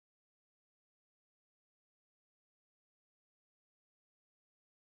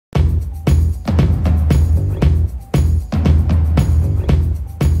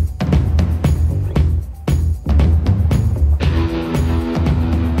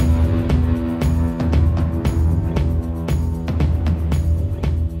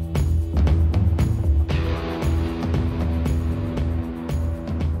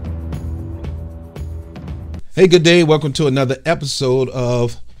Hey, good day. Welcome to another episode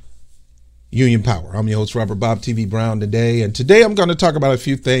of Union Power. I'm your host, Robert BOBTV Brown today. And today I'm going to talk about a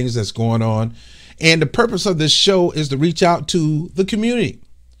few things that's going on. And the purpose of this show is to reach out to the community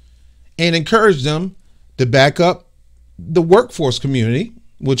and encourage them to back up the workforce community,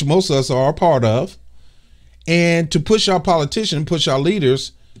 which most of us are a part of, and to push our politicians, push our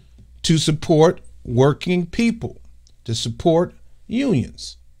leaders to support working people, to support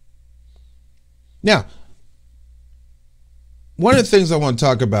unions. Now, one of the things I want to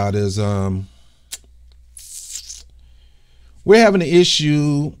talk about is we're having an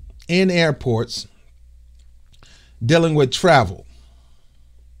issue in airports dealing with travel.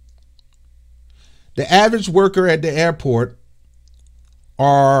 The average worker at the airport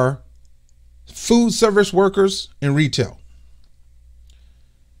are food service workers and retail.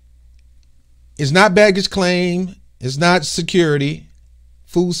 It's not baggage claim, it's not security,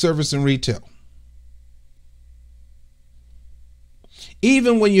 food service and retail.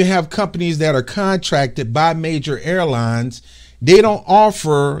 Even when you have companies that are contracted by major airlines, they don't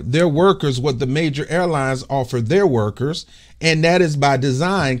offer their workers what the major airlines offer their workers. And that is by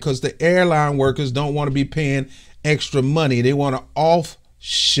design, because the airline workers don't want to be paying extra money. They want to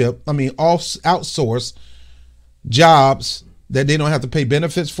outsource jobs that they don't have to pay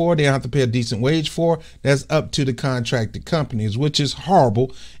benefits for, they don't have to pay a decent wage for. That's up to the contracted companies, which is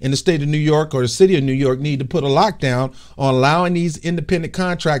horrible. And the state of New York or the city of New York need to put a lockdown on allowing these independent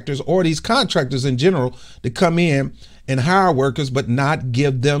contractors or these contractors in general to come in and hire workers, but not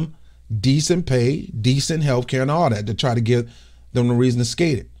give them decent pay, decent health care and all that, to try to give them a reason to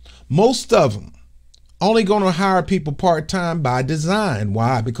skate it. Most of them only going to hire people part-time by design.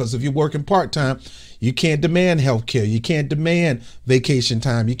 Why? Because if you're working part-time, you can't demand health care. You can't demand vacation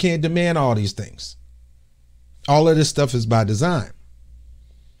time. You can't demand all these things. All of this stuff is by design.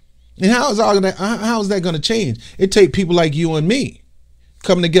 And how is that going to change? It takes people like you and me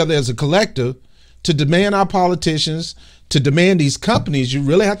coming together as a collective to demand our politicians, to demand these companies. You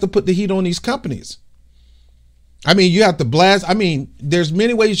really have to put the heat on these companies. I mean, you have to blast. I mean, there's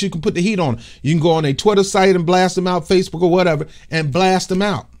many ways you can put the heat on. You can go on a Twitter site and blast them out, Facebook or whatever, and blast them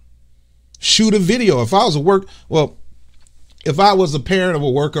out. Shoot a video. If I was a parent of a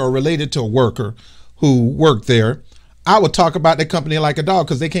worker or related to a worker who worked there, I would talk about the company like a dog,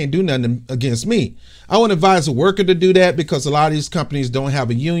 because they can't do nothing against me. I wouldn't advise a worker to do that, because a lot of these companies don't have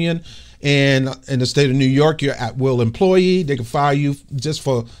a union. And in the state of New York, you're at will employee. They can fire you just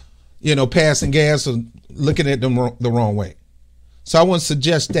for, passing gas or looking at them the wrong way. So I wouldn't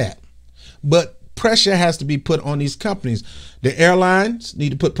suggest that. But pressure has to be put on these companies. The airlines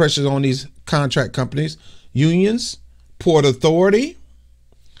need to put pressure on these contract companies, unions, Port Authority,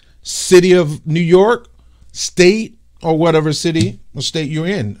 City of New York, state, or whatever city or state you're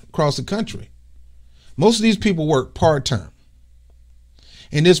in across the country. Most of these people work part-time.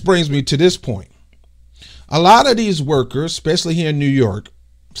 And this brings me to this point. A lot of these workers, especially here in New York,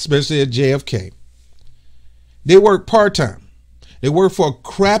 especially at JFK, they work part-time. They work for a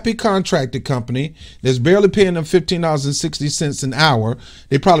crappy contracted company that's barely paying them $15.60 an hour.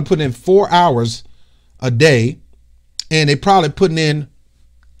 They probably put in 4 hours a day, and they probably putting in,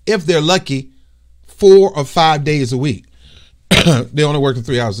 if they're lucky, 4 or 5 days a week. They only working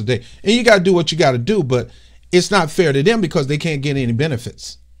 3 hours a day. And you got to do what you got to do, but it's not fair to them because they can't get any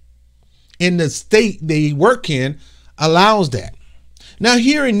benefits. And the state they work in allows that. Now,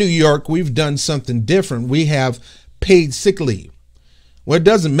 here in New York, we've done something different. We have paid sick leave. Well, it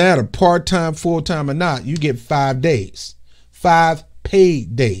doesn't matter part-time, full-time or not. You get 5 days, 5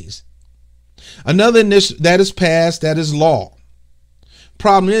 paid days. Another initiative that is passed, that is law.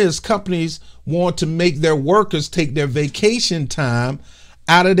 Problem is, companies want to make their workers take their vacation time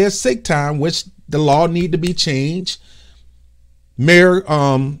out of their sick time, which the law need to be changed. Mayor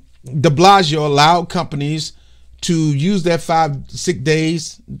de Blasio allowed companies to use that 5 sick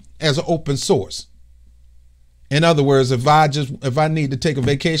days as an open source. In other words, if I need to take a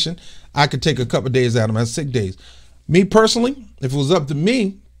vacation, I could take a couple of days out of my sick days. Me personally, if it was up to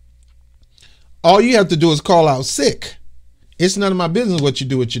me, all you have to do is call out sick. It's none of my business what you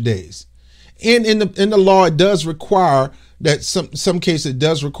do with your days. And in the law, it does require that some cases it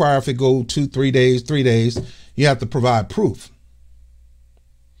does require, if it go 2, 3 days, 3 days, you have to provide proof.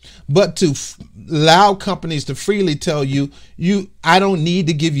 But to allow companies to freely tell you, I don't need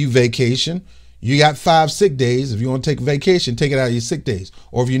to give you vacation. You got 5 sick days. If you want to take a vacation, take it out of your sick days.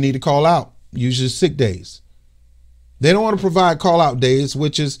 Or if you need to call out, use your sick days. They don't want to provide call out days,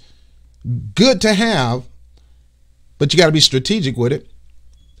 which is good to have, but you got to be strategic with it.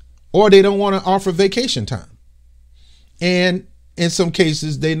 Or they don't want to offer vacation time. And In some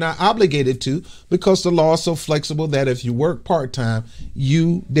cases, they're not obligated to, because the law is so flexible that if you work part-time,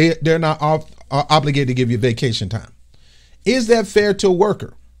 they're not obligated to give you vacation time. Is that fair to a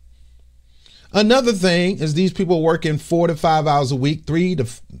worker? Another thing is these people working 4 to 5 hours a week, 3 to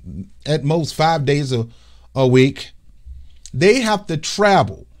at most 5 days a week. They have to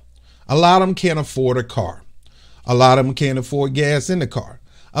travel. A lot of them can't afford a car. A lot of them can't afford gas in the car.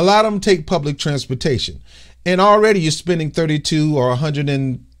 A lot of them take public transportation. And already you're spending $32 or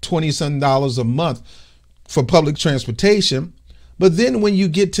 $120 something a month for public transportation. But then when you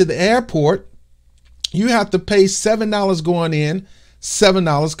get to the airport, you have to pay $7 going in,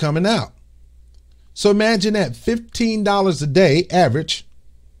 $7 coming out. So imagine that, $15 a day average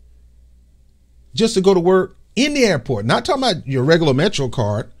just to go to work in the airport. Not talking about your regular Metro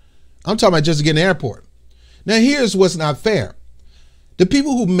card. I'm talking about just to get in the airport. Now here's what's not fair. The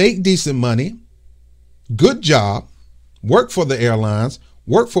people who make decent money, good job, work for the airlines,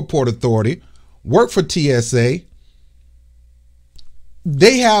 work for Port Authority, work for TSA,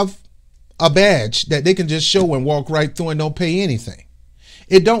 they have a badge that they can just show and walk right through and don't pay anything.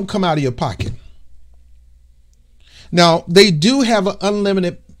 It don't come out of your pocket. Now, they do have an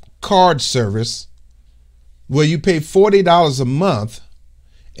unlimited card service where you pay $40 a month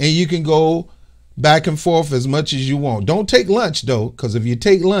and you can go back and forth as much as you want. Don't take lunch though, because if you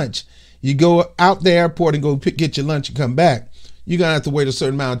take lunch, you go out the airport and go get your lunch and come back, you're going to have to wait a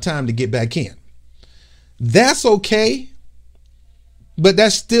certain amount of time to get back in. That's okay, but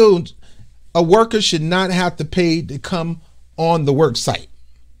that's still, a worker should not have to pay to come on the work site.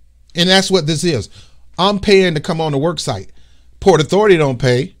 And that's what this is. I'm paying to come on the work site. Port Authority don't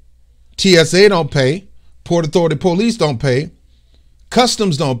pay. TSA don't pay. Port Authority police don't pay.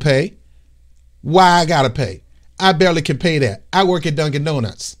 Customs don't pay. Why I gotta pay? I barely can pay that. I work at Dunkin'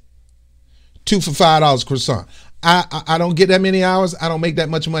 Donuts. 2 for $5 croissant. I don't get that many hours. I don't make that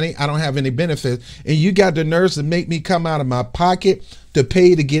much money. I don't have any benefits. And you got the nerves to make me come out of my pocket to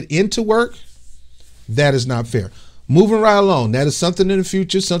pay to get into work? That is not fair. Moving right along. That is something in the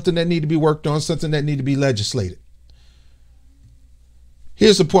future, something that need to be worked on, something that need to be legislated.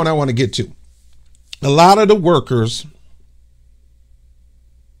 Here's the point I want to get to. A lot of the workers,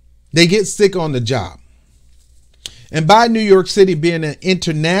 they get sick on the job. And by New York City being an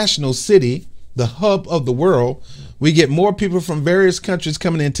international city, the hub of the world, we get more people from various countries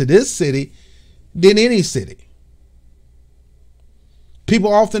coming into this city than any city.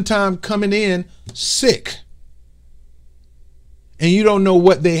 People oftentimes coming in sick, and you don't know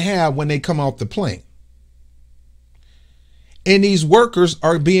what they have when they come off the plane. And these workers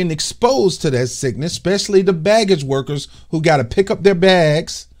are being exposed to that sickness, especially the baggage workers who got to pick up their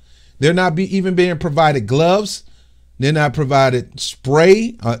bags. They're not even being provided gloves. They're not provided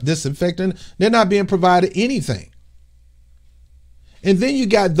spray, disinfectant. They're not being provided anything. And then you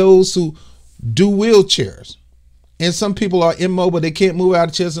got those who do wheelchairs. And some people are immobile. They can't move out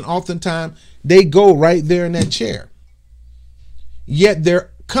of chairs. And oftentimes they go right there in that chair. Yet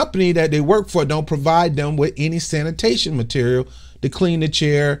their company that they work for don't provide them with any sanitation material to clean the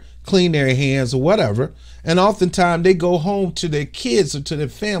chair, clean their hands or whatever. And oftentimes they go home to their kids or to their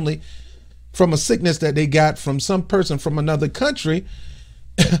family from a sickness that they got from some person from another country.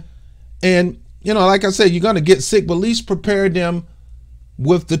 And, you know, like I said, you're going to get sick, but at least prepare them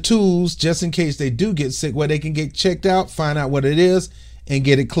with the tools just in case they do get sick, where they can get checked out, find out what it is, and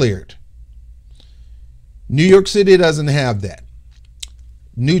get it cleared. New York City doesn't have that.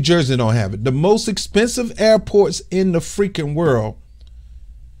 New Jersey don't have it. The most expensive airports in the freaking world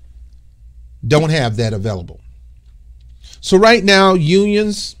don't have that available. So right now,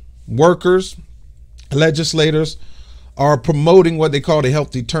 unions, workers, legislators are promoting what they call the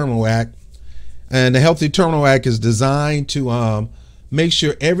Healthy Terminal Act. And the Healthy Terminal Act is designed to make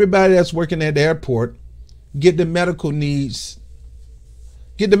sure everybody that's working at the airport get the medical needs,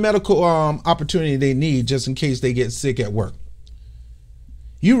 get the medical opportunity they need just in case they get sick at work.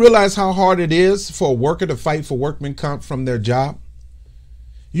 You realize how hard it is for a worker to fight for workman comp from their job?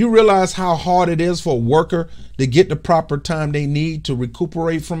 You realize how hard it is for a worker to get the proper time they need to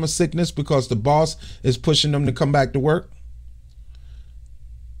recuperate from a sickness because the boss is pushing them to come back to work?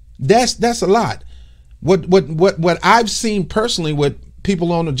 That's a lot. What I've seen personally with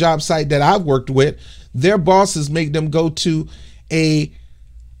people on the job site that I've worked with, their bosses make them go to a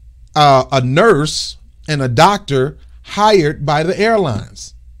nurse and a doctor hired by the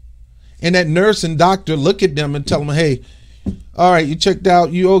airlines. And that nurse and doctor look at them and tell them, hey, all right, you checked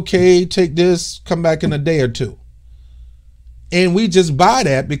out, you okay, take this, come back in a day or two. And we just buy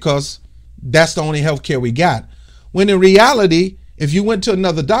that because that's the only health care we got. When in reality, if you went to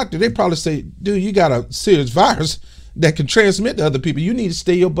another doctor, they probably say, dude, you got a serious virus. that can transmit to other people, you need to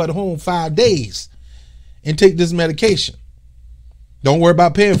stay your butt home 5 days and take this medication. Don't worry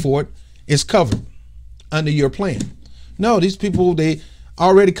about paying for it. It's covered under your plan. No, these people, they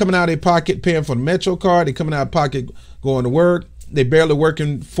already coming out of their pocket paying for the Metro card. They coming out of pocket going to work. They barely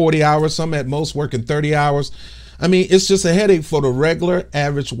working 40 hours. Some at most working 30 hours. I mean, it's just a headache for the regular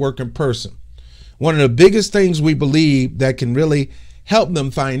average working person. One of the biggest things we believe that can really help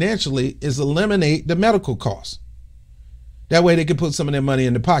them financially is eliminate the medical costs. That way they can put some of their money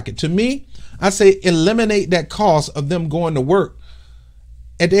in the pocket. To me, I say eliminate that cost of them going to work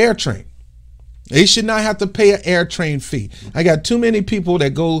at the air train. They should not have to pay an air train fee. I got too many people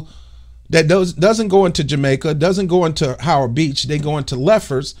that doesn't go into Jamaica, doesn't go into Howard Beach. They go into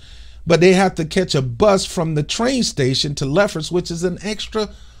Lefferts, but they have to catch a bus from the train station to Lefferts, which is an extra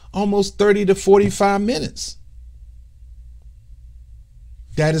almost 30 to 45 minutes.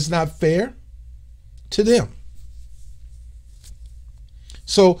 That is not fair to them.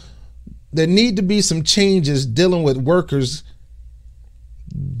 So there need to be some changes dealing with workers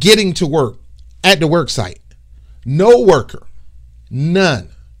getting to work at the work site. No worker, none,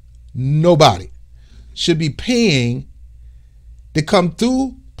 nobody should be paying to come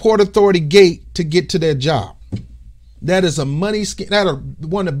through Port Authority gate to get to their job. That is a money scheme. That is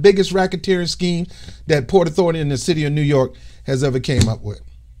one of the biggest racketeering schemes that Port Authority in the city of New York has ever came up with.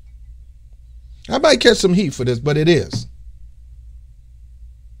 I might catch some heat for this, but it is.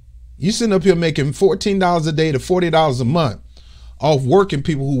 You sitting up here making $14 a day to $40 a month off working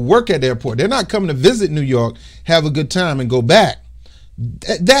people who work at the airport. They're not coming to visit New York, have a good time, and go back.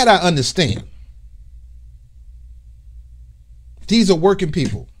 That I understand. These are working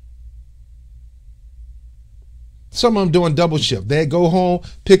people. Some of them doing double shift. They go home,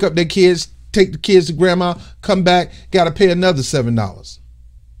 pick up their kids, take the kids to grandma, come back, got to pay another $7.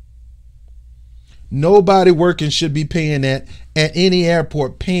 Nobody working should be paying that at any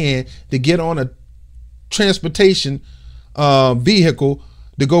airport, paying to get on a transportation vehicle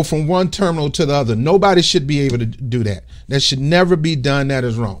to go from one terminal to the other. Nobody should be able to do that. That should never be done. That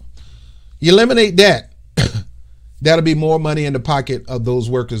is wrong. You eliminate that. That'll be more money in the pocket of those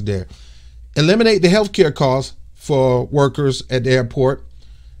workers there. Eliminate the healthcare costs for workers at the airport.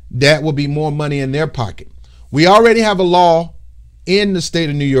 That will be more money in their pocket. We already have a law in the state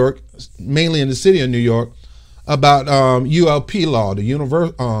of New York, mainly in the city of New York, about ULP law, the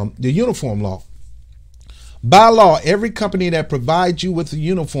uniform law. By law, every company that provides you with a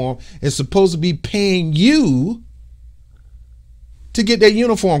uniform is supposed to be paying you to get their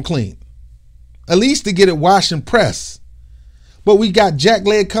uniform clean, at least to get it washed and pressed. But we got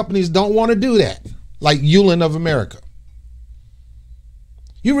jackleg companies don't want to do that, like Ulan of America.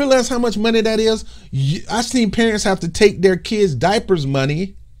 You realize how much money that is? I've seen parents have to take their kids' diapers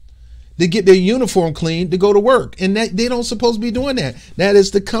money to get their uniform clean to go to work. And that they don't supposed to be doing that. That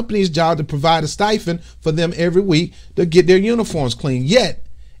is the company's job to provide a stipend for them every week to get their uniforms clean. Yet,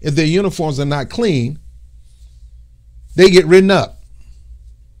 if their uniforms are not clean, they get written up.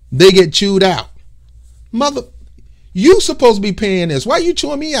 They get chewed out. Mother, you supposed to be paying this. Why are you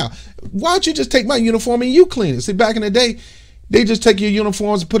chewing me out? Why don't you just take my uniform and you clean it? See, back in the day, they just take your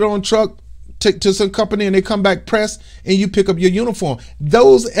uniforms, put it on a truck, take to some company, and they come back pressed, and you pick up your uniform.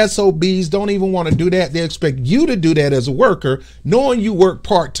 Those SOBs don't even want to do that. They expect you to do that as a worker, knowing you work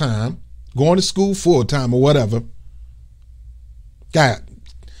part-time, going to school full-time or whatever. God,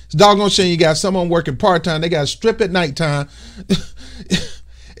 it's doggone shame you got someone working part-time. They got to strip at nighttime.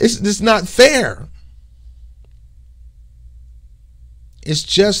 It's not fair. It's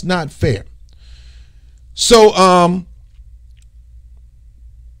just not fair. So,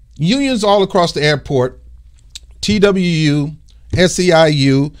 unions all across the airport, TWU,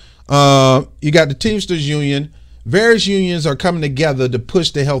 SEIU, you got the Teamsters Union. Various unions are coming together to push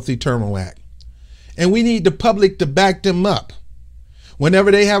the Healthy Terminal Act. And we need the public to back them up.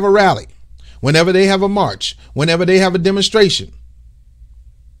 Whenever they have a rally, whenever they have a march, whenever they have a demonstration,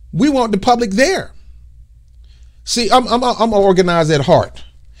 we want the public there. See, I'm organized at heart.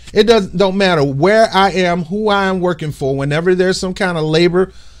 It don't matter where I am, who I am working for. Whenever there's some kind of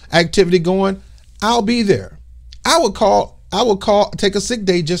labor activity going, I'll be there. I would take a sick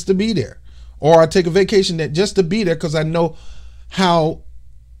day just to be there, or I take a vacation day just to be there, because I know how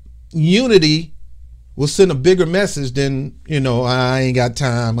unity will send a bigger message than, I ain't got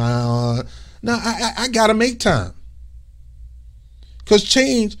time. No, I gotta make time, because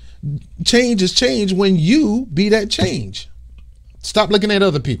change is change when you be that change. Stop looking at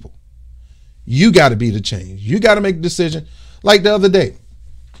other people. You got to be the change. You got to make a decision. Like the other day,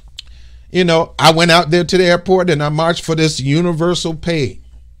 I went out there to the airport and I marched for this universal pay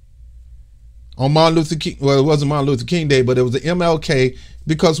on Martin Luther King. Well, it wasn't Martin Luther King Day, but it was the MLK,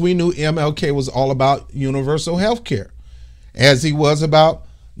 because we knew MLK was all about universal health care, as he was about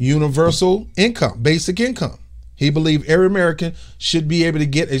universal income, basic income. He believed every American should be able to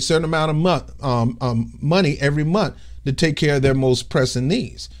get a certain amount of money every month to take care of their most pressing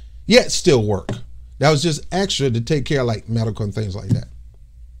needs, yet still work. That was just extra to take care of like medical and things like that.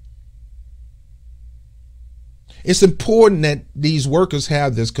 It's important that these workers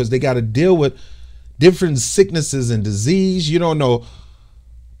have this, because they got to deal with different sicknesses and disease. You don't know,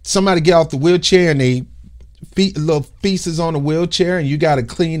 somebody get off the wheelchair and they little feces on the wheelchair, and you got to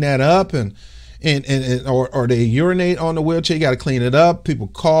clean that up, or they urinate on the wheelchair. You got to clean it up. People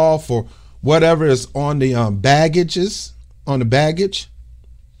call for whatever is on the baggage.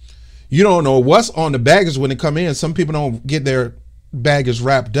 You don't know what's on the baggage when they come in. Some people don't get their baggage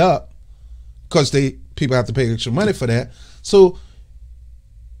wrapped up because people have to pay extra money for that. So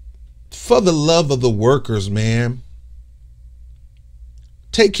for the love of the workers, man,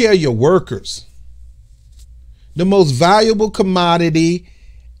 take care of your workers. The most valuable commodity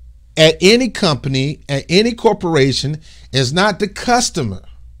at any company, at any corporation, is not the customer.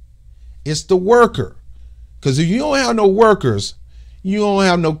 It's the worker. Because if you don't have no workers, you don't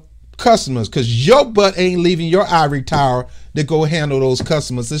have no customers, because your butt ain't leaving your ivory tower to go handle those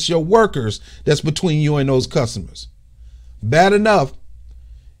customers. It's your workers that's between you and those customers. Bad enough,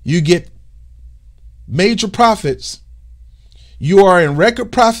 you get major profits. You are in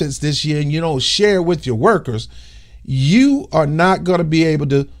record profits this year, and you don't share with your workers. You are not going to be able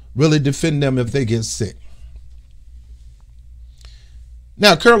to really defend them if they get sick.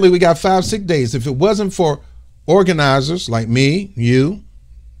 Now, currently we got 5 sick days. If it wasn't for organizers like me, you,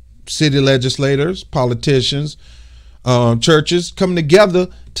 city legislators, politicians, churches coming together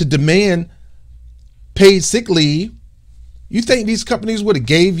to demand paid sick leave, you think these companies would have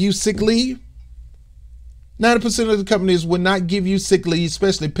gave you sick leave? 90% of the companies would not give you sick leave,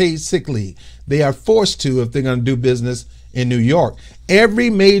 especially paid sick leave. They are forced to if they're going to do business in New York.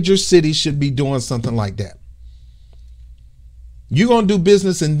 Every major city should be doing something like that. You're going to do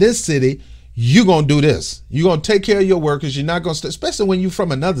business in this city, you're going to do this. You're going to take care of your workers. You're not going to, especially when you're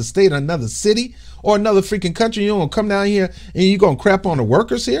from another state, another city, or another freaking country. You're going to come down here and you're going to crap on the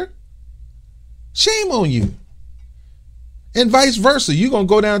workers here? Shame on you. And vice versa. You're going to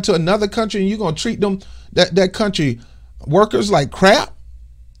go down to another country and you're going to treat them, that country workers, like crap,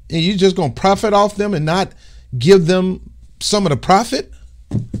 and you're just going to profit off them and not give them some of the profit?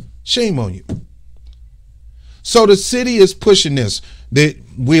 Shame on you. So the city is pushing this.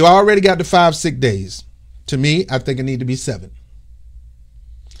 We already got the 5 sick days. To me, I think it need to be 7.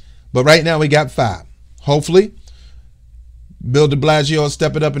 But right now we got 5. Hopefully, Bill de Blasio will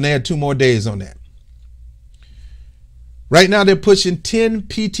step it up and add 2 more days on that. Right now they're pushing 10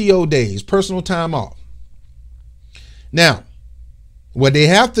 PTO days, personal time off. Now, what they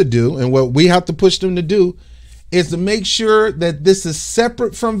have to do, and what we have to push them to do, is to make sure that this is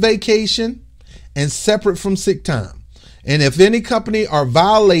separate from vacation and separate from sick time. And if any company are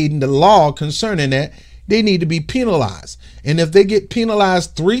violating the law concerning that, they need to be penalized. And if they get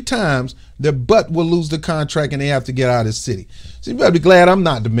penalized 3 times, their butt will lose the contract and they have to get out of the city. So you better be glad I'm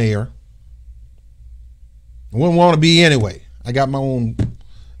not the mayor. I wouldn't want to be anyway. I got my own,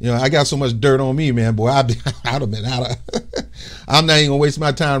 I got so much dirt on me, man. Boy, I'd have been out of, I'm not even gonna waste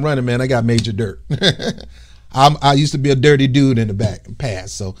my time running, man. I got major dirt. I used to be a dirty dude in the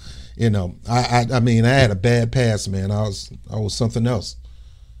past. So, I mean, I had a bad past, man. I was something else.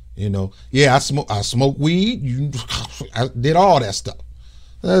 Yeah, I smoke weed. I did all that stuff.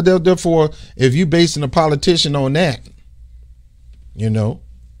 Therefore, if you basing a politician on that,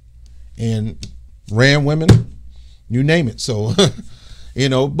 and ran women, you name it. So,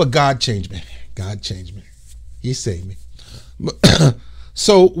 but God changed me. God changed me. He saved me.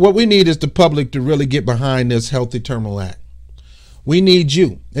 So what we need is the public to really get behind this Healthy Terminal Act. We need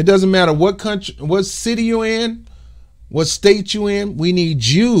you. It doesn't matter what country, what city you're in, what state you're in. We need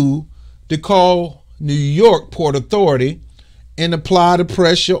you to call New York Port Authority and apply the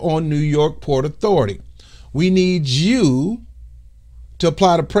pressure on New York Port Authority. We need you to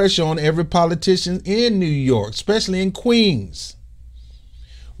apply the pressure on every politician in New York, especially in Queens.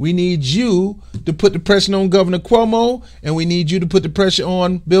 We need you to put the pressure on Governor Cuomo, and we need you to put the pressure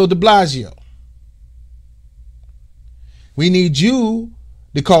on Bill de Blasio. We need you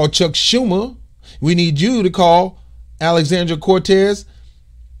to call Chuck Schumer. We need you to call Alexandria Cortez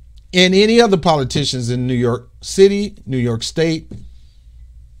and any other politicians in New York City, New York State,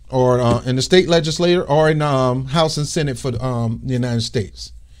 or in the state legislature, or in House and Senate for the United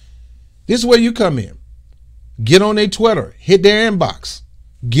States. This is where you come in. Get on their Twitter, hit their inbox,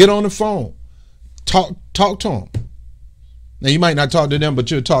 get on the phone, Talk to them. Now, you might not talk to them,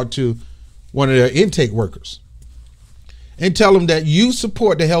 but you'll talk to one of their intake workers and tell them that you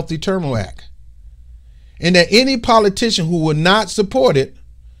support the Healthy Terminal Act, and that any politician who will not support it,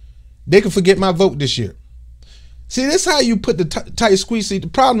 they can forget my vote this year. See, this is how you put the tight squeeze. See, the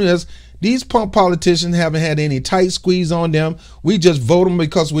problem is these punk politicians haven't had any tight squeeze on them. We just vote them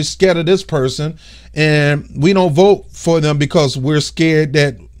because we're scared of this person, and we don't vote for them because we're scared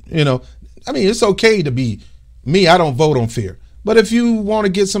that, I mean, it's okay to be me. I don't vote on fear. But if you want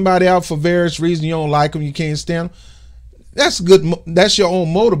to get somebody out for various reasons, you don't like them, you can't stand them, that's good. That's your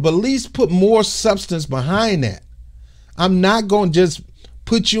own motive, but at least put more substance behind that. I'm not going to just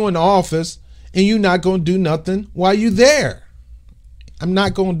put you in the office and you're not going to do nothing while you're there. I'm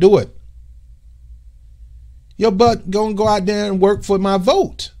not going to do it. Your butt going to go out there and work for my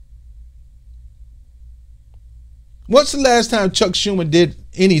vote. What's the last time Chuck Schumer did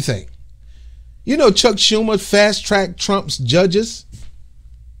anything? Chuck Schumer fast-tracked Trump's judges.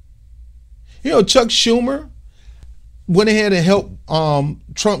 Chuck Schumer went ahead and helped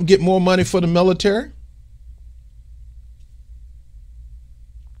Trump get more money for the military.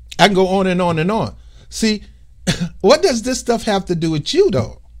 I can go on and on and on. See, what does this stuff have to do with you,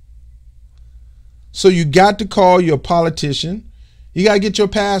 though? So you got to call your politician. You got to get your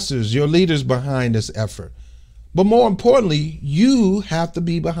pastors, your leaders behind this effort. But more importantly, you have to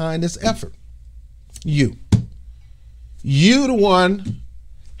be behind this effort. You the one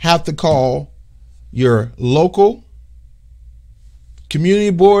have to call your local community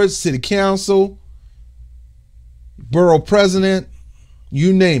boards, city council, borough president,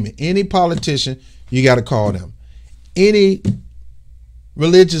 you name it. Any politician, you got to call them. Any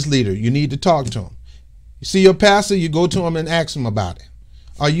religious leader, you need to talk to them. You see your pastor, you go to him and ask him about it.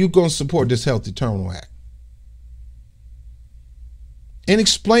 Are you going to support this Healthy Terminal Act? And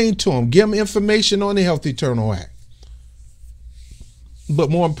explain to them, give them information on the Healthy Terminal Act. But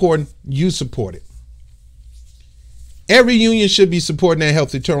more important, you support it. Every union should be supporting that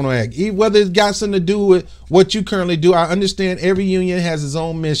Healthy Terminal Act, whether it's got something to do with what you currently do. I understand every union has its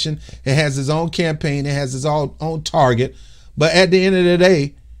own mission, it has its own campaign, it has its own target. But at the end of the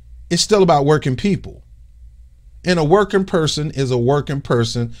day, it's still about working people. And a working person is a working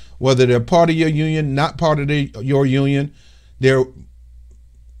person, whether they're part of your union, not part of your union.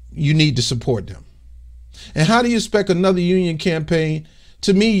 You need to support them. And how do you expect another union campaign?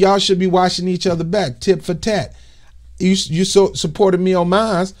 To me, y'all should be watching each other back, tit for tat. You supported me on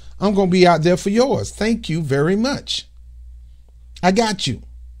mine, I'm going to be out there for yours. Thank you very much. I got you.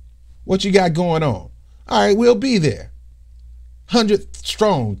 What you got going on? All right, we'll be there. 100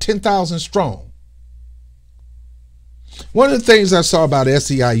 strong, 10,000 strong. One of the things I saw about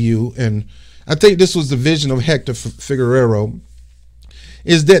SEIU, and I think this was the vision of Hector Figueroa,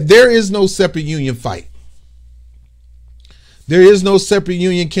 is that there is no separate union fight. There is no separate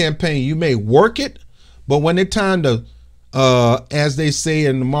union campaign. You may work it, but when it's time to, as they say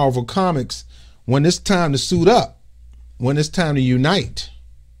in the Marvel comics, when it's time to suit up, when it's time to unite,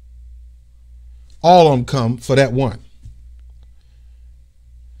 all of them come for that one.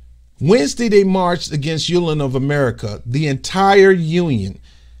 Wednesday, they marched against Union of America. The entire union,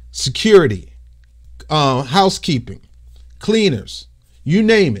 security, housekeeping, cleaners, you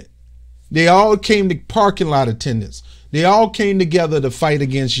name it. They all came to parking lot attendants. They all came together to fight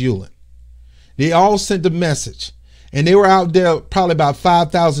against Hewlett. They all sent a message. And they were out there probably about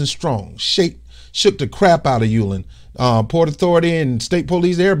 5,000 strong. Shook the crap out of Hewlett. Port Authority and state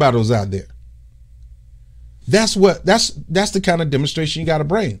police, everybody was out there. That's the kind of demonstration you got to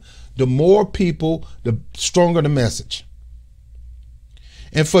bring. The more people, the stronger the message.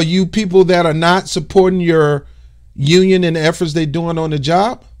 And for you people that are not supporting your union and the efforts they're doing on the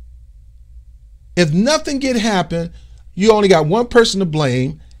job, if nothing get happen, you only got one person to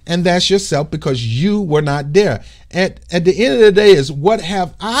blame, and that's yourself, because you were not there. At the end of the day is, what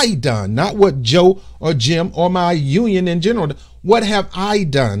have I done? Not what Joe or Jim or my union in general. What have I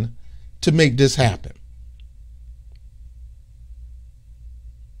done to make this happen?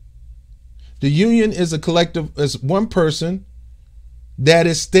 The union is a collective, is one person that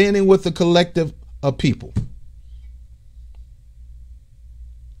is standing with a collective of people.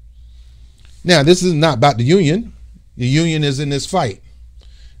 Now, this is not about the union. The union is in this fight.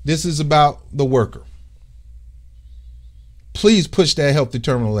 This is about the worker. Please push that Healthy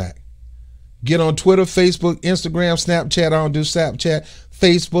Terminal Act. Get on Twitter, Facebook, Instagram, Snapchat. I don't do Snapchat.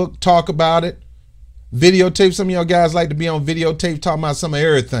 Facebook, talk about it. Videotape. Some of y'all guys like to be on videotape talking about some of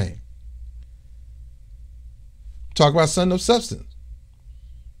everything. Talk about something of substance.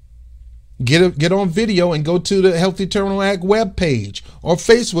 Get on video and go to the Healthy Terminal Act webpage or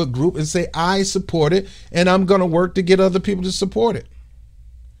Facebook group and say, I support it, and I'm going to work to get other people to support it.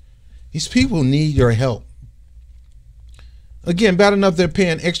 These people need your help. Again, bad enough they're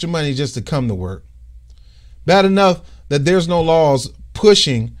paying extra money just to come to work. Bad enough that there's no laws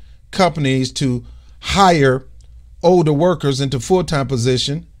pushing companies to hire older workers into full-time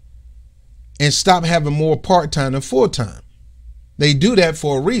position and stop having more part-time than full-time. They do that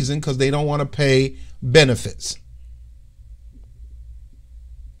for a reason, because they don't want to pay benefits.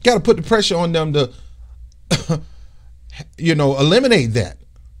 Got to put the pressure on them to, eliminate that.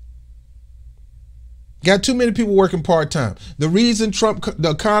 Got too many people working part-time. The reason Trump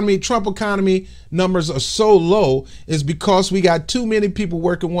economy numbers are so low is because we got too many people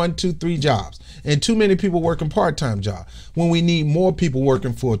working 1, 2, 3 jobs and too many people working part-time jobs when we need more people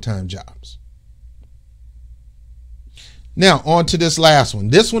working full-time jobs. Now, on to this last one.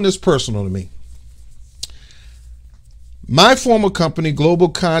 This one is personal to me. My former company, Global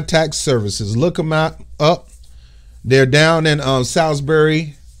Contact Services, look them up. They're down in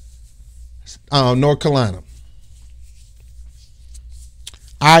Salisbury, North Carolina.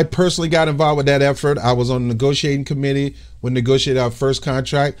 I personally got involved with that effort. I was on the negotiating committee. We negotiated our first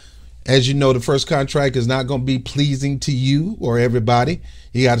contract. As you know, the first contract is not going to be pleasing to you or everybody.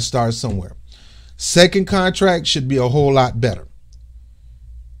 You got to start somewhere. Second contract should be a whole lot better.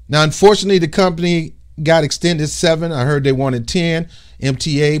 Now, unfortunately, the company got extended 7. I heard they wanted 10.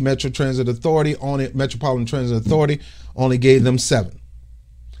 MTA, Metropolitan Transit Authority, only gave them 7.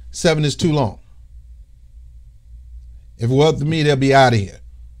 7 is too long. If it were up to me, they'll be out of here.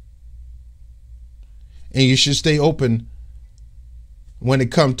 And you should stay open when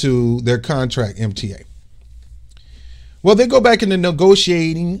it comes to their contract, MTA. Well, they go back into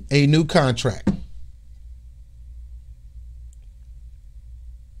negotiating a new contract.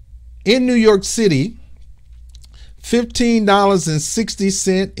 In New York City,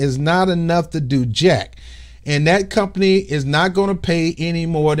 $15.60 is not enough to do jack. And that company is not going to pay any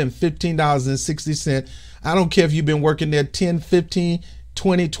more than $15.60. I don't care if you've been working there 10, 15,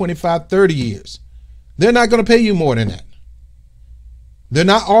 20, 25, 30 years. They're not going to pay you more than that. They're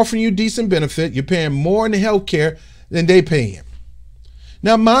not offering you decent benefit. You're paying more in the health care than they pay.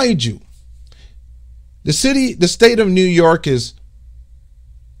 Now, mind you, the state of New York is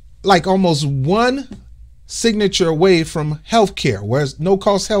like almost one signature away from health care, where it's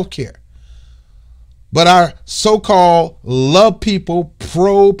no-cost health care. But our so-called love people,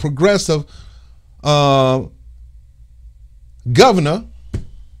 pro-progressive governor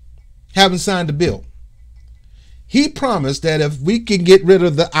haven't signed the bill. He promised that if we can get rid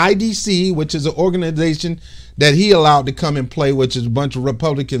of the IDC, which is an organization that he allowed to come and play, which is a bunch of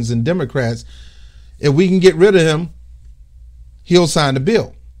Republicans and Democrats, if we can get rid of him, he'll sign the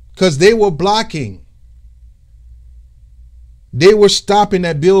bill. Because they were blocking. They were stopping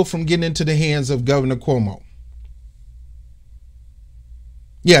that bill from getting into the hands of Governor Cuomo.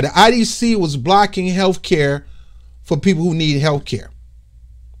 Yeah, the IDC was blocking health care for people who need health care.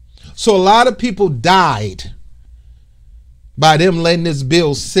 So a lot of people died by them letting this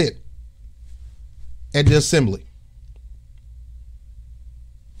bill sit at the assembly.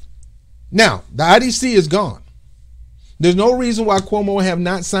 Now, the IDC is gone. There's no reason why Cuomo have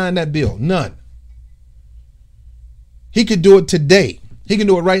not signed that bill. None. He could do it today. He can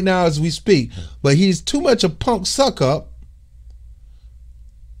do it right now as we speak. But he's too much a punk suck up,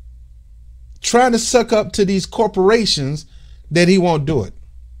 trying to suck up to these corporations, that he won't do it.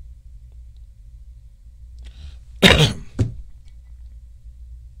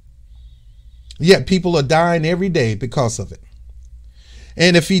 Yet people are dying every day because of it.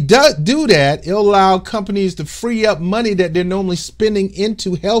 And if he does do that, it'll allow companies to free up money that they're normally spending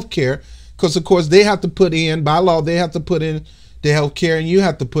into healthcare, because of course they have to put in, by law, they have to put in the healthcare and you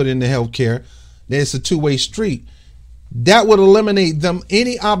have to put in the healthcare. It's a two-way street. That would eliminate them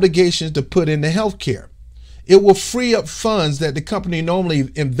any obligations to put in the healthcare. It will free up funds that the company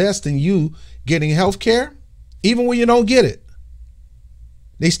normally invests in you getting healthcare, even when you don't get it.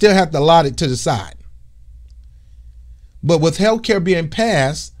 They still have to allot it to the side. But with healthcare being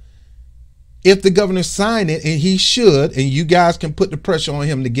passed, if the governor signed it, and he should, and you guys can put the pressure on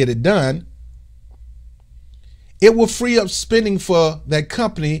him to get it done, it will free up spending for that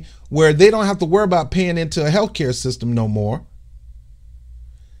company where they don't have to worry about paying into a healthcare system no more.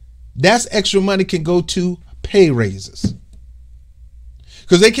 That's extra money can go to pay raises,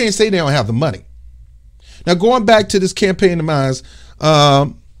 because they can't say they don't have the money. Now, going back to this campaign of mine,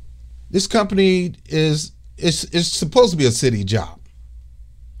 this company is supposed to be a city job.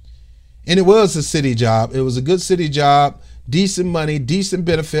 And it was a city job. It was a good city job. decent money, decent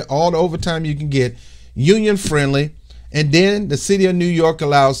benefit, all the overtime you can get, union friendly. And then the city of New York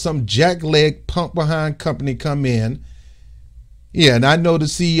allows some jackleg punk behind company come in. Yeah, and I know the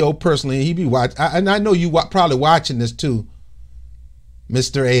CEO personally. He be watching, and I know you probably watching this too,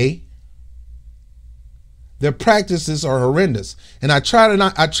 Mr. A. Their practices are horrendous, and I try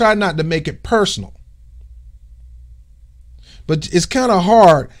not to make it personal. But it's kind of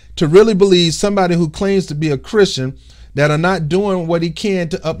hard to really believe somebody who claims to be a Christian that are not doing what he can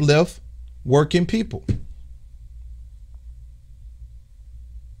to uplift working people.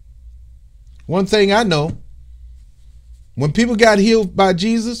 One thing I know, when people got healed by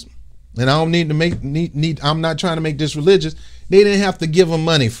Jesus, and I don't need to make I'm not trying to make this religious, they didn't have to give them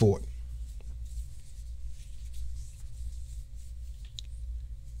money for it.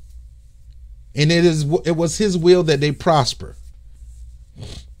 And it was his will that they prosper.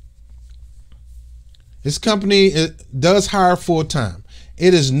 This company does hire full time.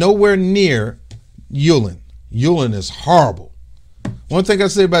 It is nowhere near Yulin. Yulin is horrible. One thing I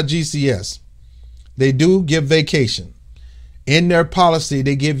say about GCS, they do give vacation. In their policy,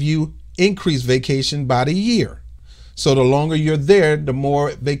 they give you increased vacation by the year. So the longer you're there, the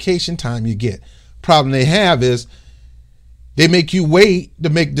more vacation time you get. Problem they have is they make you wait to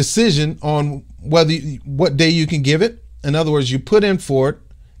make decision on what day you can give it. In other words, you put in for it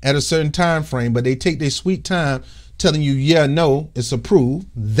at a certain time frame, but they take their sweet time telling you, yeah, no, it's approved.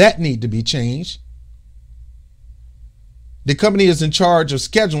 That need to be changed. The company is in charge of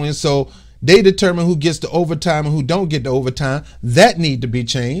scheduling, so they determine who gets the overtime and who don't get the overtime. That need to be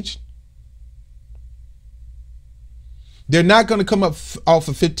changed. They're not going to come up off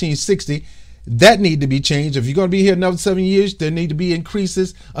of 1560. That need to be changed. If you're going to be here another 7 years, there need to be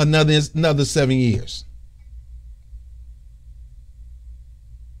increases another 7 years.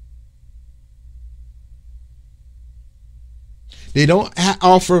 They don't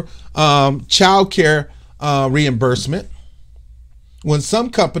offer child care reimbursement, when some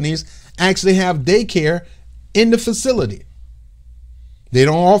companies actually have daycare in the facility. They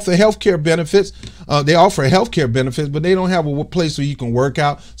don't offer healthcare benefits. They offer healthcare benefits, but they don't have a place where you can work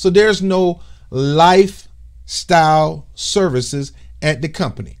out. So there's no lifestyle services at the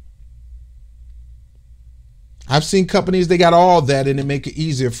company. I've seen companies, they got all that and they make it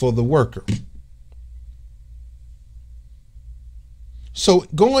easier for the worker. So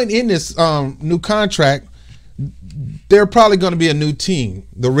going in this new contract, they're probably going to be a new team.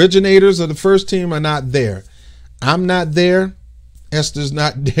 The originators of the first team are not there. I'm not there. Esther's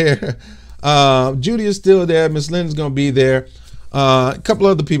not there. Judy is still there. Miss Lynn's going to be there. A couple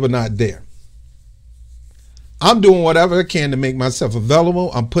other people not there. I'm doing whatever I can to make myself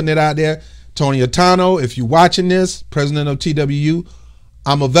available. I'm putting it out there. Tony Atano, if you're watching this, president of TWU,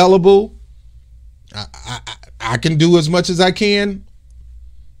 I'm available. I can do as much as I can.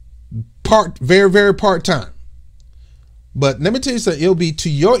 Very, very part-time. But let me tell you something, it'll be to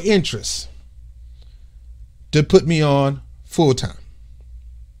your interest to put me on full-time.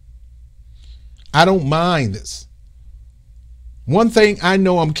 I don't mind this. One thing I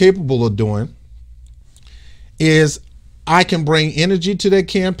know I'm capable of doing is I can bring energy to that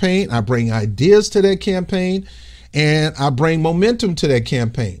campaign. I bring ideas to that campaign, and I bring momentum to that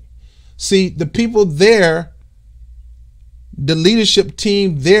campaign. See, the people there, the leadership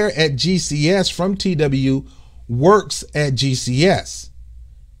team there at GCS from TW works at GCS.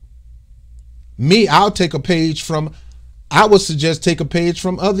 Me, I'll take a page from, I would suggest take a page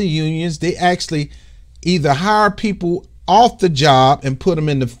from other unions. They actually either hire people off the job and put them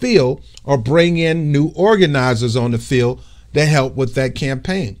in the field, or bring in new organizers on the field that help with that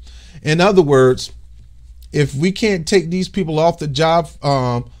campaign. In other words, if we can't take these people off the job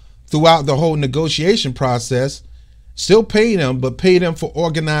throughout the whole negotiation process, still pay them, but pay them for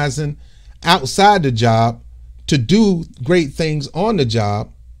organizing outside the job to do great things on the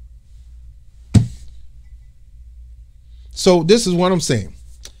job. So this is what I'm saying.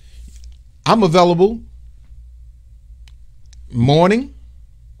 I'm available morning,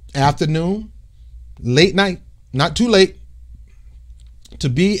 afternoon, late night, not too late, to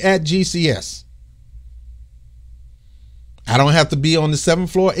be at GCS. I don't have to be on the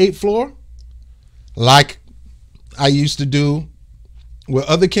 7th floor, 8th floor like I used to do with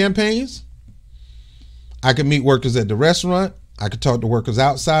other campaigns. I could meet workers at the restaurant. I could talk to workers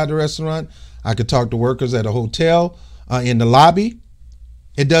outside the restaurant. I could talk to workers at a hotel, in the lobby.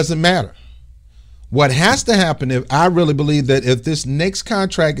 It doesn't matter. What has to happen, if I really believe that if this next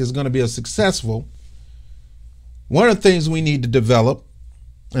contract is going to be a successful, one of the things we need to develop,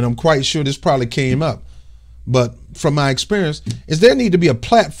 and I'm quite sure this probably came up, but from my experience, is there need to be a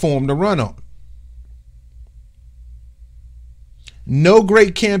platform to run on. No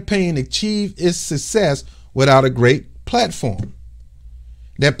great campaign achieves its success without a great platform.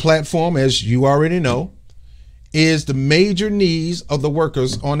 That platform, as you already know, is the major needs of the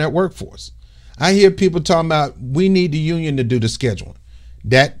workers on that workforce. I hear people talking about we need the union to do the scheduling.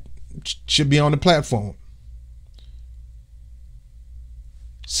 That should be on the platform.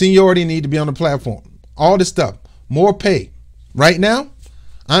 Seniority need to be on the platform. All this stuff. More pay. Right now,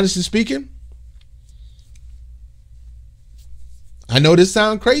 honestly speaking, I know this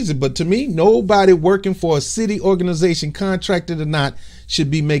sounds crazy, but to me, nobody working for a city organization, contracted or not,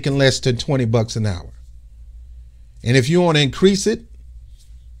 should be making less than $20 an hour. And if you want to increase it,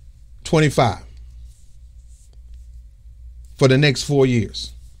 25 for the next 4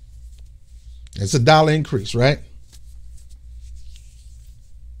 years. It's $1 increase, right?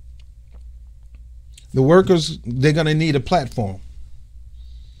 The workers, they're going to need a platform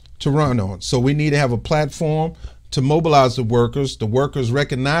to run on. So we need to have a platform to mobilize the workers. The workers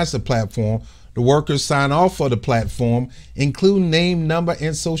recognize the platform. The workers sign off for the platform, include name, number,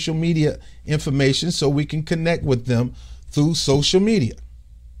 and social media information so we can connect with them through social media.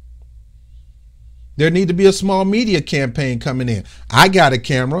 There need to be a small media campaign coming in. I got a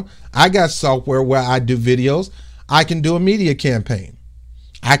camera. I got software where I do videos. I can do a media campaign.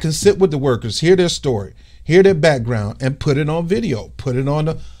 I can sit with the workers, hear their story, hear their background, and put it on video. Put it on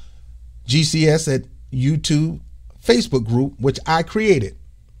the GCS at YouTube Facebook group, which I created.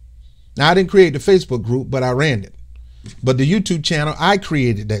 Now, I didn't create the Facebook group, but I ran it. But the YouTube channel, I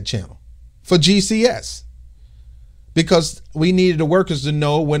created that channel for GCS because we needed the workers to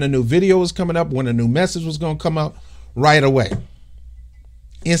know when a new video was coming up, when a new message was going to come out right away.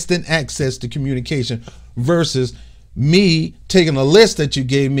 Instant access to communication versus me taking a list that you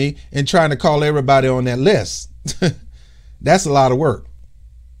gave me and trying to call everybody on that list. That's a lot of work.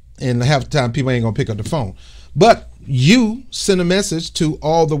 And half the time people ain't going to pick up the phone. But you send a message to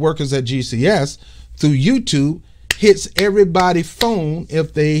all the workers at GCS through YouTube, hits everybody's phone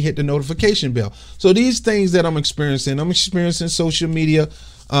if they hit the notification bell. So these things that I'm experiencing social media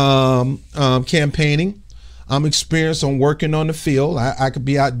campaigning. I'm experienced on working on the field. I could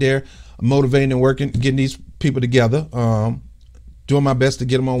be out there motivating and working, getting these people together, doing my best to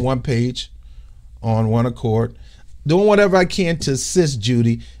get them on one page, on one accord, doing whatever I can to assist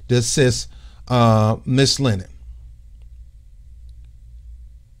Judy, to assist Miss Lennon.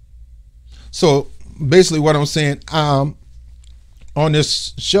 So basically what I'm saying on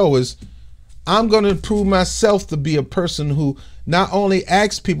this show is I'm going to prove myself to be a person who not only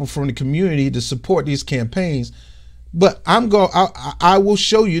asks people from the community to support these campaigns, but I will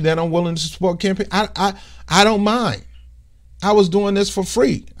show you that I'm willing to support campaign. I don't mind. I was doing this for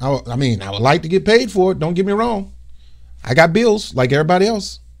free. I mean, I would like to get paid for it. Don't get me wrong. I got bills like everybody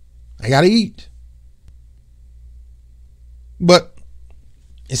else. I got to eat. But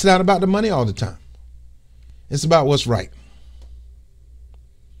it's not about the money all the time. It's about what's right.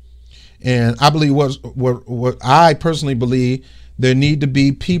 And I believe what I personally believe, there need to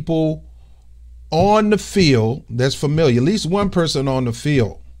be people on the field that's familiar, at least one person on the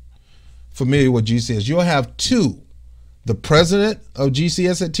field familiar with GCS. You'll have two, the president of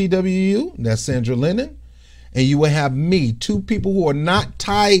GCS at TWU, that's Sandra Lennon, and you will have me, two people who are not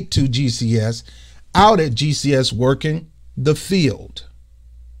tied to GCS out at GCS working the field,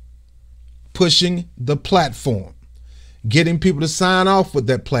 pushing the platform, getting people to sign off with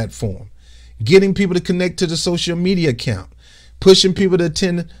that platform, getting people to connect to the social media account, pushing people to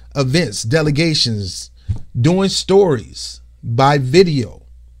attend events, delegations, doing stories by video,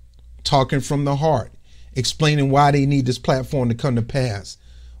 talking from the heart, explaining why they need this platform to come to pass,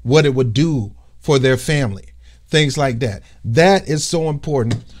 what it would do for their family, things like that. That is so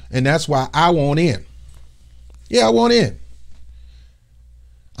important, and that's why I want in. Yeah, I want in.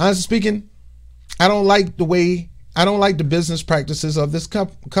 Honestly speaking, I don't like the business practices of this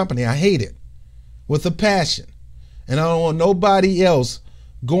company. I hate it with a passion. And I don't want nobody else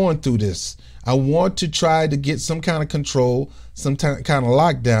going through this. I want to try to get some kind of control, some kind of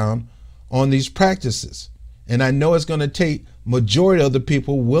lockdown on these practices. And I know it's going to take majority of the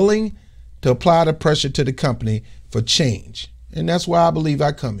people willing to apply the pressure to the company for change. And that's why I believe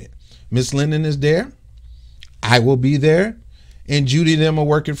I come in. Miss Lennon is there. I will be there. And Judy and them are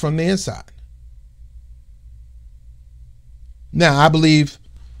working from the inside. Now, I believe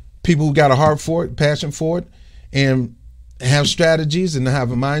people who got a heart for it, passion for it, and have strategies and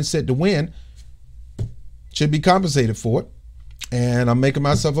have a mindset to win should be compensated for it. And I'm making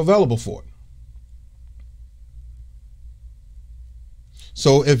myself available for it.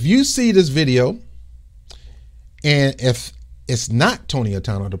 So if you see this video, and if it's not Tony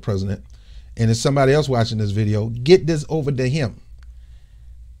Atano, the president, and it's somebody else watching this video, get this over to him.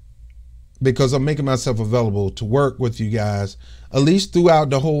 because I'm making myself available to work with you guys, at least throughout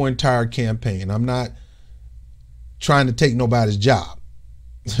the whole entire campaign. I'm not trying to take nobody's job,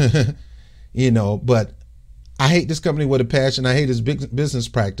 you know, but I hate this company with a passion. I hate his big business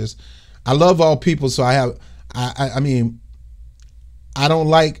practice. I love all people, so I mean, I don't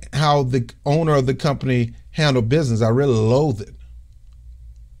like how the owner of the company handled business. I really loathe it.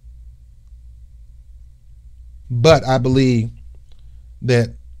 But I believe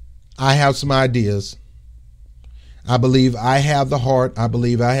that I have some ideas. I believe I have the heart. I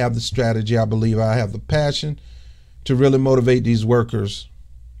believe I have the strategy. I believe I have the passion to really motivate these workers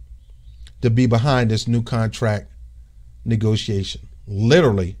to be behind this new contract negotiation.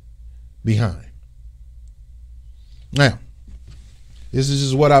 Literally behind. Now, this is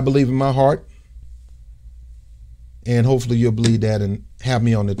just what I believe in my heart. And hopefully you'll believe that and have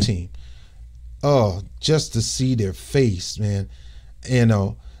me on the team. Oh, just to see their face, man. You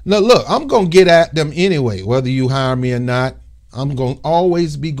know, now look, I'm going to get at them anyway, whether you hire me or not. I'm going to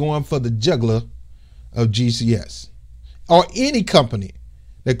always be going for the jugular of GCS or any company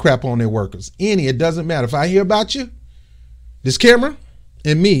that crap on their workers. Any, it doesn't matter. If I hear about you, this camera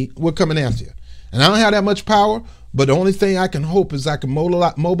and me, we're coming after you. And I don't have that much power, but the only thing I can hope is I can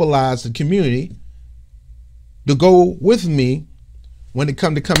mobilize the community to go with me when it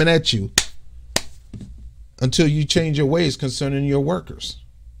comes to coming at you until you change your ways concerning your workers.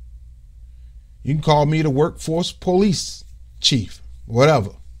 You can call me the workforce police chief,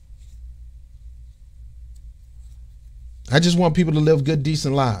 whatever. I just want people to live good,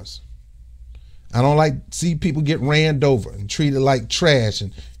 decent lives. I don't like to see people get ran over and treated like trash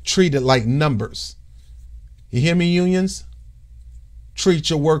and treated like numbers. You hear me, unions? Treat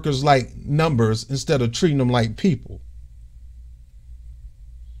your workers like numbers instead of treating them like people.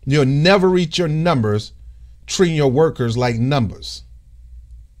 You'll never reach your numbers treating your workers like numbers.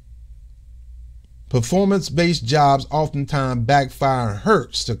 Performance-based jobs oftentimes backfire and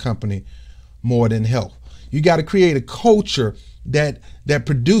hurts the company more than help. You got to create a culture that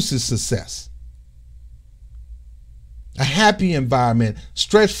produces success. A happy environment,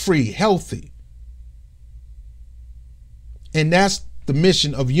 stress-free, healthy. And that's the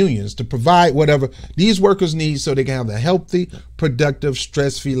mission of unions, to provide whatever these workers need so they can have a healthy, productive,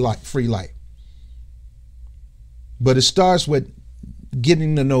 stress-free life. But it starts with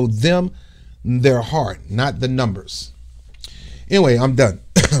getting to know them, their heart, not the numbers. Anyway, I'm done.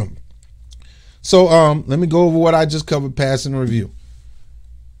 So let me go over what I just covered, passing review.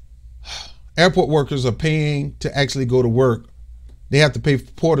 Airport workers are paying to actually go to work. They have to pay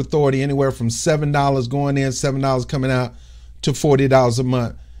Port Authority anywhere from $7 going in, $7 coming out, to $40 a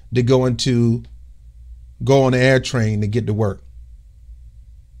month to go on the air train to get to work.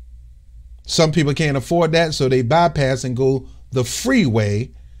 Some people can't afford that, so they bypass and go the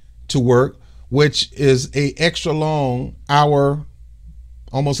freeway to work, which is a extra long hour,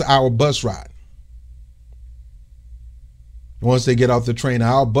 almost an hour bus ride. Once they get off the train, an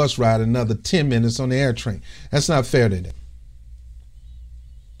hour bus ride, another 10 minutes on the air train. That's not fair to them.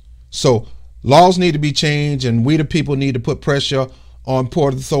 So laws need to be changed, and we the people need to put pressure on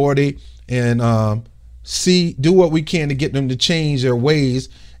Port Authority and do what we can to get them to change their ways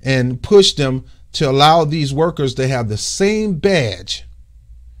and push them to allow these workers to have the same badge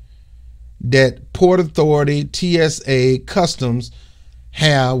that Port Authority, TSA, Customs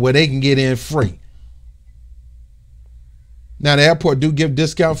have, where they can get in free. Now, the airport do give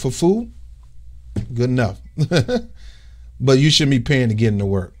discount for food. Good enough. But you shouldn't be paying to get into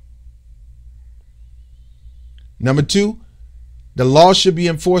work. Number two, the law should be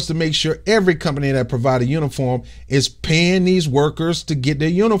enforced to make sure every company that provides a uniform is paying these workers to get their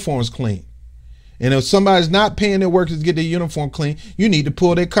uniforms clean. And if somebody's not paying their workers to get their uniform clean, you need to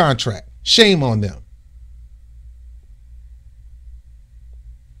pull their contract. Shame on them.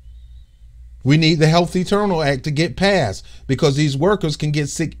 We need the Healthy Terminal Act to get passed, because these workers can get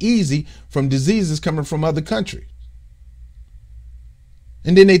sick easy from diseases coming from other countries.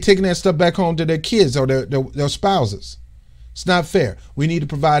 And then they taking that stuff back home to their kids or their spouses. It's not fair. We need to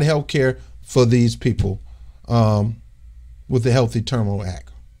provide health care for these people with the Healthy Terminal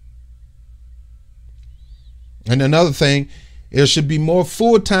Act. And another thing, there should be more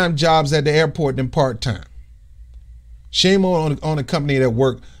full-time jobs at the airport than part-time. Shame on a company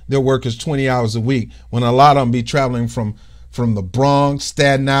that their workers 20 hours a week, when a lot of them be traveling from the Bronx,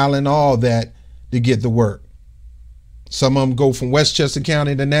 Staten Island, all that to get to work. Some of them go from Westchester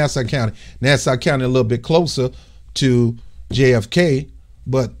County to Nassau County. Nassau County a little bit closer to JFK,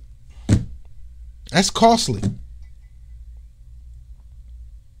 but that's costly.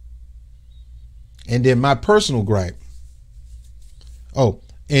 And then my personal gripe. Oh,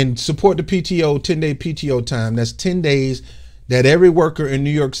 and support the PTO, 10-day PTO time. That's 10 days that every worker in New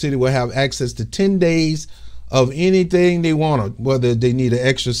York City will have access to 10 days of anything they want, whether they need an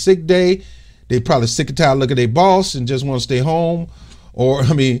extra sick day, they probably sick and tired of looking at their boss and just want to stay home, or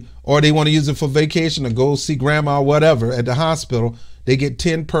or they want to use it for vacation or go see grandma or whatever at the hospital. They get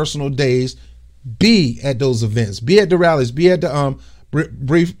 10 personal days. Be at those events, be at the rallies, be at the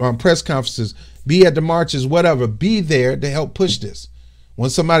brief press conferences, be at the marches, whatever. Be there to help push this. When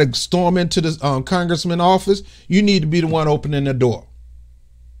somebody storm into the congressman office, you need to be the one opening the door.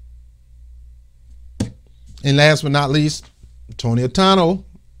 And last but not least, Tony Otano,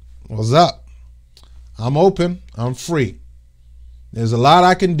 what's up? I'm open. I'm free. There's a lot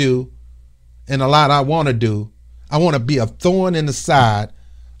I can do and a lot I want to do. I want to be a thorn in the side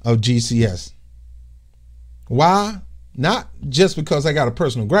of GCS. Why? Not just because I got a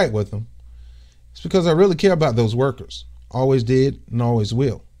personal gripe with them. It's because I really care about those workers. Always did and always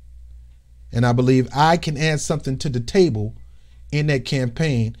will. And I believe I can add something to the table in that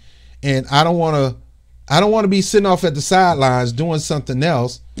campaign. And I don't want to be sitting off at the sidelines doing something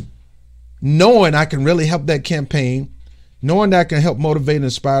else, knowing I can really help that campaign, knowing that I can help motivate and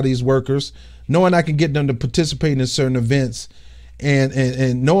inspire these workers, knowing I can get them to participate in certain events,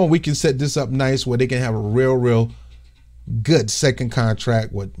 and knowing we can set this up nice where they can have a real good second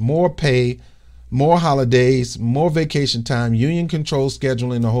contract with more pay, more holidays, more vacation time, union control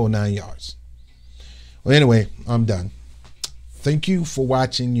scheduling, the whole 9 yards. Well, anyway, I'm done. Thank you for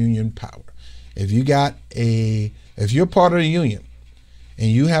watching Union Power. If you're part of the union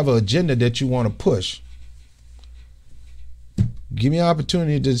and you have an agenda that you want to push, give me an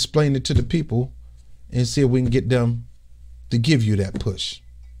opportunity to explain it to the people and see if we can get them to give you that push.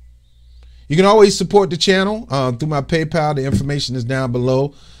 You can always support the channel through my PayPal. The information is down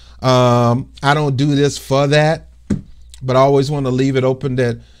below. I don't do this for that, but I always want to leave it open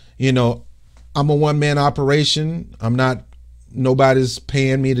that, I'm a one-man operation. Nobody's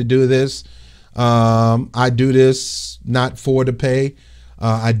paying me to do this. I do this not for the pay.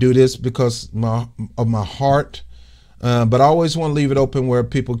 I do this because of my heart. But I always want to leave it open where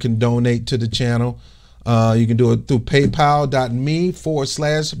people can donate to the channel. You can do it through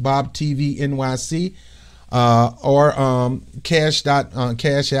paypal.me/BobTVNYC or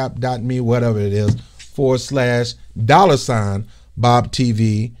cashapp.me, whatever it is,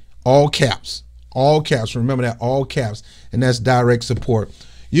 /$BobTV, all caps. All caps. Remember that, all caps. And that's direct support.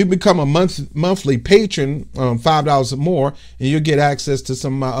 You become a monthly patron, $5 or more, and you'll get access to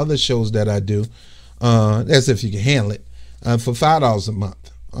some of my other shows that I do. That's if you can handle it, for $5 a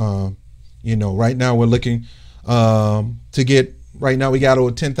month. Right now we're looking to get, right now we got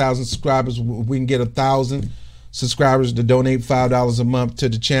over 10,000 subscribers. We can get 1,000 subscribers to donate $5 a month to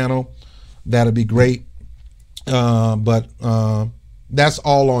the channel. That'll be great. But that's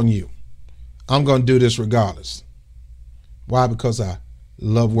all on you. I'm going to do this regardless. Why? Because I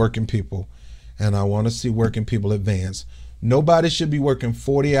love working people and I want to see working people advance. Nobody should be working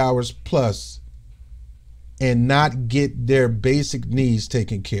 40 hours plus and not get their basic needs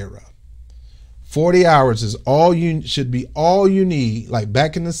taken care of. 40 hours is should be all you need. Like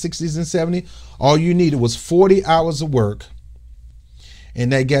back in the 60s and 70s, all you needed was 40 hours of work,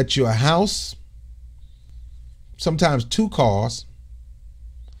 and that got you a house, sometimes 2 cars.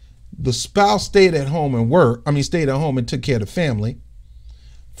 The spouse stayed at home and stayed at home and took care of the family.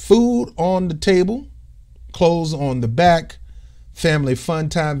 Food on the table, clothes on the back, family fun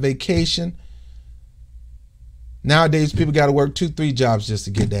time, vacation. Nowadays, people got to work 2-3 jobs just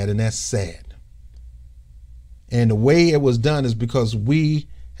to get that, and that's sad. And the way it was done is because we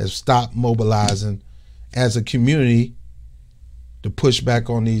have stopped mobilizing as a community to push back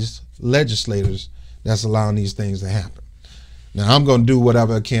on these legislators that's allowing these things to happen. Now, I'm going to do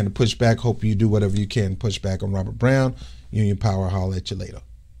whatever I can to push back. Hope you do whatever you can to push back on Robert Brown. Union Power. Holler at you later.